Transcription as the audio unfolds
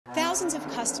Thousands of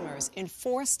customers in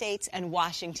 4 states and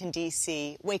Washington,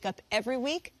 D.C. wake up every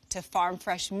week to farm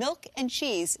fresh milk and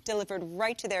cheese delivered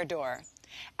right to their door.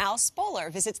 Al Spoler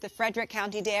visits the Frederick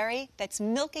County dairy that's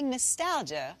milking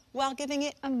nostalgia while giving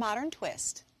it a modern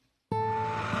twist.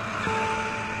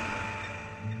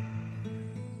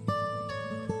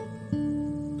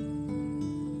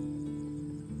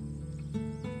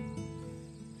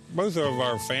 Both of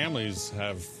our families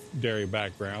have dairy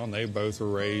background. They both were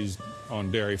raised on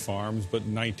dairy farms, but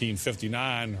in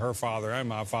 1959, her father and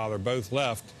my father both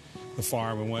left the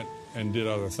farm and went and did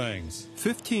other things.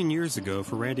 15 years ago,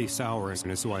 for Randy Sowers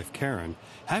and his wife Karen,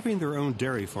 having their own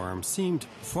dairy farm seemed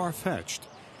far-fetched.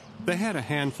 They had a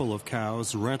handful of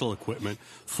cows, rental equipment,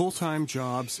 full-time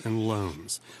jobs, and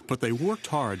loans, but they worked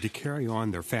hard to carry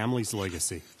on their family's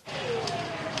legacy.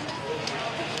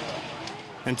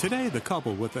 And today, the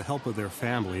couple, with the help of their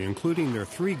family, including their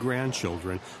 3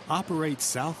 grandchildren, operate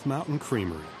South Mountain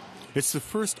Creamery. It's the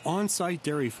first on-site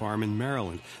dairy farm in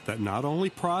Maryland that not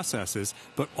only processes,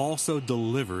 but also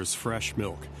delivers fresh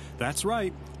milk. That's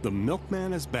right, the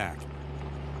milkman is back.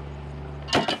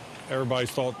 Everybody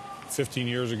thought 15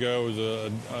 years ago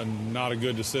was not a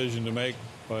good decision to make,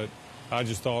 but I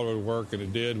just thought it would work, and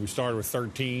it did. We started with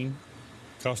 13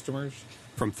 customers.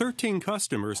 From 13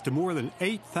 customers to more than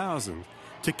 8,000.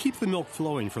 To keep the milk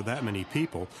flowing for that many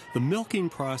people, the milking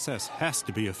process has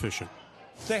to be efficient.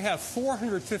 They have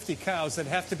 450 cows that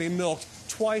have to be milked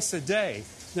twice a day.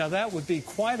 Now, that would be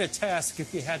quite a task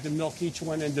if you had to milk each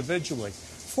one individually.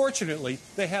 Fortunately,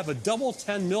 they have a double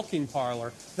 10 milking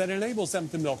parlor that enables them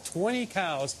to milk 20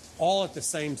 cows all at the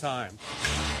same time.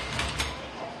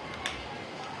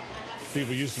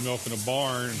 People used to milk in a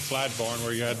barn, flat barn,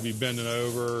 where you had to be bending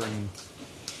over, and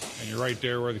you're right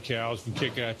there where the cows can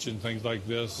kick at you and things like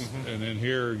this. And then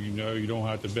here, you don't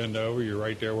have to bend over. You're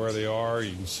right there where they are.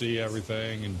 You can see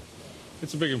everything. And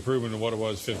it's a big improvement of what it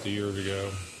was 50 years ago.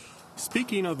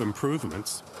 Speaking of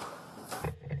improvements,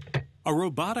 a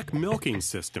robotic milking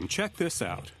system. Check this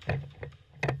out.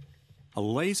 A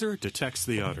laser detects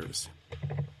the udders.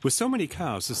 With so many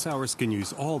cows, the Sowers can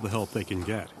use all the help they can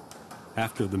get.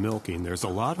 After the milking, there's a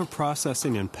lot of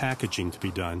processing and packaging to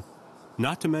be done.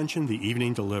 Not to mention the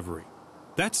evening delivery.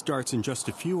 That starts in just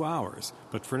a few hours,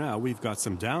 but for now we've got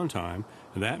some downtime,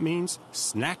 and that means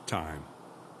snack time.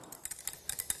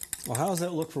 Well, how does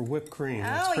that look for whipped cream?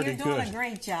 Oh, you're doing a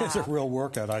great job. It's a real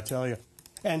workout, I tell you.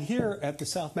 And here at the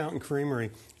South Mountain Creamery,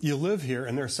 you live here,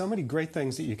 and there are so many great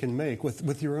things that you can make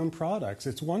with your own products.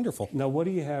 It's wonderful. Now, what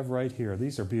do you have right here?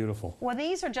 These are beautiful. Well,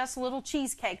 these are just little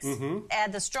cheesecakes.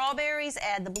 Add the strawberries,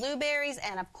 add the blueberries,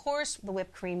 and of course, the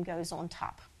whipped cream goes on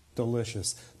top.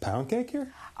 Delicious. Pound cake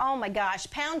here? Oh my gosh,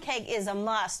 pound cake is a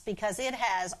must because it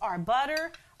has our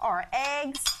butter, our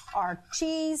eggs, our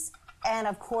cheese, and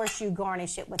of course you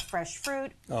garnish it with fresh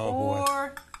fruit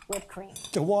or whipped cream.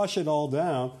 To wash it all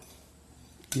down,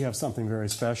 you have something very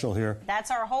special here.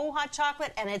 That's our whole hot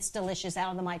chocolate, and it's delicious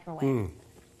out of the microwave.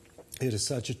 It is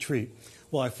such a treat.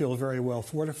 Well, I feel very well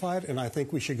fortified, and I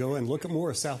think we should go and look at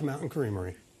more of South Mountain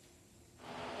Creamery.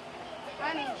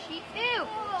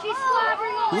 She's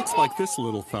slobbering all Looks like this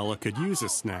little fella could use a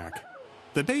snack.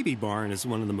 The baby barn is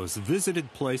one of the most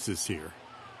visited places here.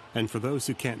 And for those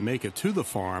who can't make it to the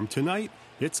farm, tonight,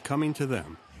 it's coming to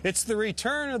them. It's the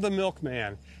return of the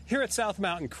milkman. Here at South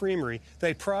Mountain Creamery,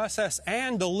 they process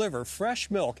and deliver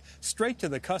fresh milk straight to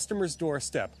the customer's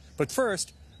doorstep. But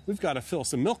first, we've got to fill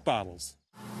some milk bottles.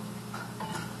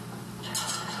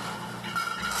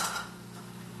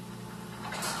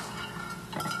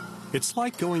 It's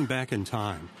like going back in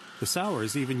time. The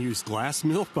Sowers even use glass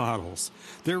milk bottles.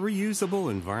 They're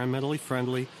reusable, environmentally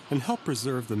friendly, and help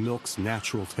preserve the milk's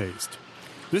natural taste.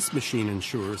 This machine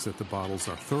ensures that the bottles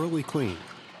are thoroughly clean,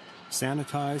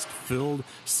 sanitized, filled,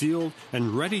 sealed,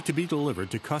 and ready to be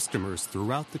delivered to customers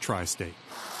throughout the tri-state.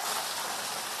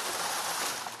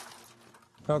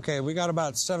 Okay, we got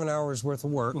about 7 hours worth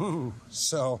of work.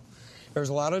 So there's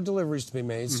a lot of deliveries to be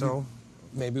made, so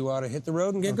maybe we ought to hit the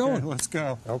road and get going. Let's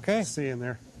go. Okay. See you in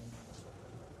there.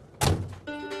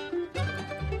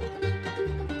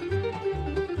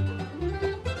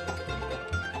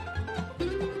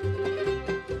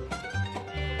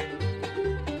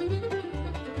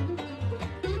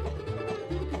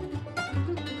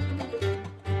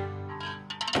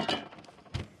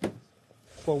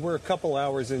 Well, we're a couple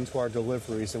hours into our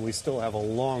deliveries, and we still have a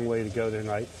long way to go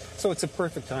tonight. So it's a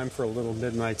perfect time for a little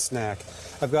midnight snack.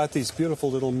 I've got these beautiful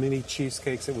little mini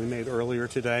cheesecakes that we made earlier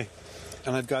today,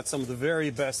 and I've got some of the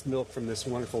very best milk from this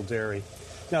wonderful dairy.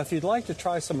 Now, if you'd like to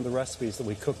try some of the recipes that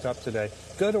we cooked up today,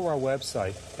 go to our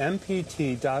website,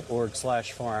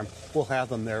 mpt.org/farm. We'll have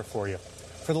them there for you.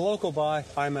 For the Local Buy,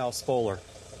 I'm Al Spoler.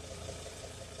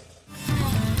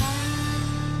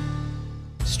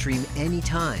 stream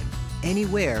anytime,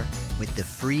 anywhere with the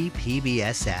free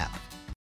PBS app.